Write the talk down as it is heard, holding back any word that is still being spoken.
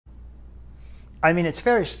I mean, it's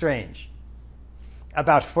very strange.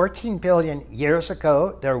 About 14 billion years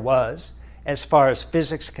ago, there was, as far as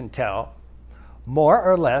physics can tell, more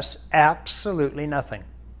or less absolutely nothing.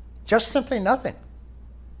 Just simply nothing.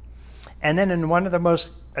 And then in one of the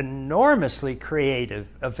most enormously creative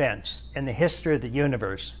events in the history of the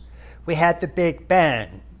universe, we had the Big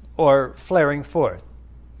Bang, or flaring forth.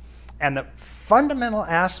 And the fundamental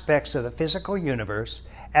aspects of the physical universe,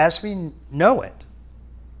 as we know it,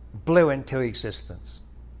 blew into existence.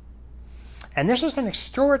 And this is an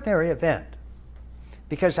extraordinary event,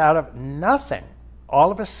 because out of nothing,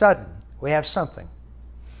 all of a sudden, we have something.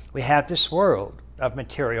 We have this world of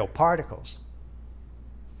material particles.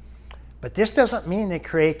 But this doesn't mean that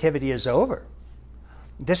creativity is over.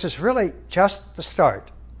 This is really just the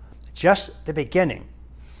start, just the beginning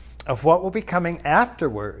of what will be coming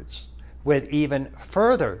afterwards with even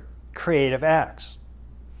further creative acts.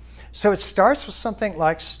 So it starts with something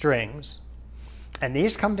like strings, and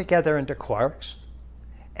these come together into quarks,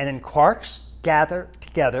 and then quarks gather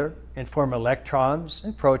together and form electrons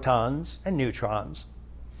and protons and neutrons.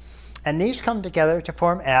 And these come together to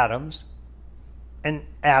form atoms, and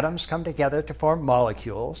atoms come together to form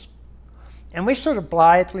molecules. And we sort of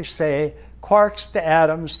blithely say quarks to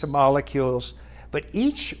atoms to molecules, but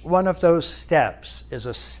each one of those steps is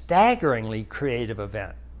a staggeringly creative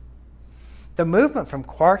event. The movement from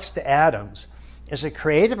quarks to atoms is a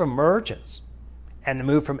creative emergence, and the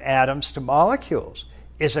move from atoms to molecules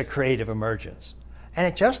is a creative emergence. And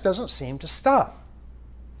it just doesn't seem to stop.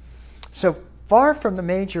 So far from the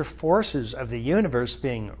major forces of the universe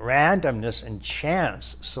being randomness and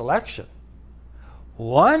chance selection,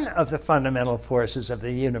 one of the fundamental forces of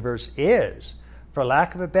the universe is, for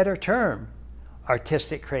lack of a better term,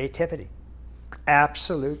 artistic creativity,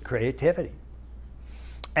 absolute creativity.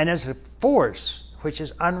 And as a force which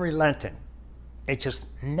is unrelenting, it just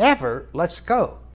never lets go.